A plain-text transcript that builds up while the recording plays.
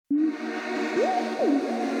I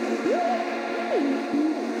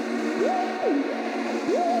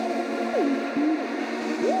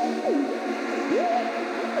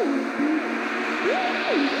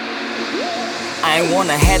ain't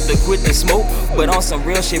wanna have to quit the smoke, but on some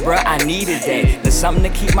real shit, bruh, I needed that. There's something to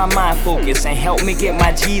keep my mind focused and help me get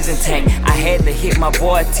my G's intact. I had to hit my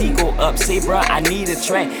boy Teco up, say, bruh, I need a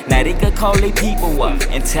track. Now they could call they people up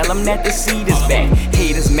and tell them that the seed is back.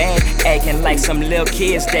 Haters mad, acting like some little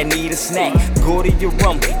kids that need a snack. Go to your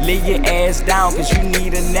room, lay your ass down, cause you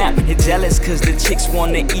need a nap. You're jealous cause the chicks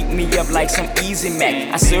wanna eat me up like some Easy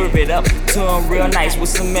Mac. I serve it up to them real nice with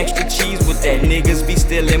some extra cheese with that. Niggas be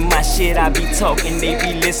stealing my shit, I be talking, they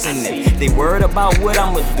be listening. They worried about what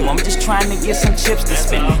I'ma do, I'm just trying to get some chips to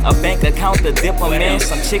spend. A bank account to dip a man,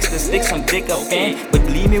 some chicks to stick some dick up in. But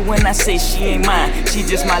believe me when I say she ain't mine, she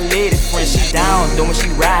just my lady friend. She down, though when she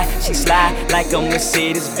ride, she slide like a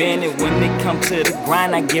Mercedes-Benz. And when it come to the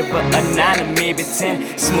grind, I give her a 9 or maybe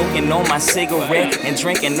 10. Smoking on my cigarette and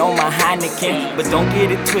drinking on my Heineken. But don't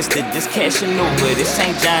get it twisted, this cashanova, this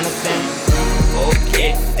ain't Jonathan.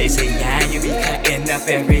 Okay, they say, yeah, you be cutting up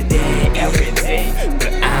every day, every day.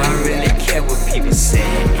 But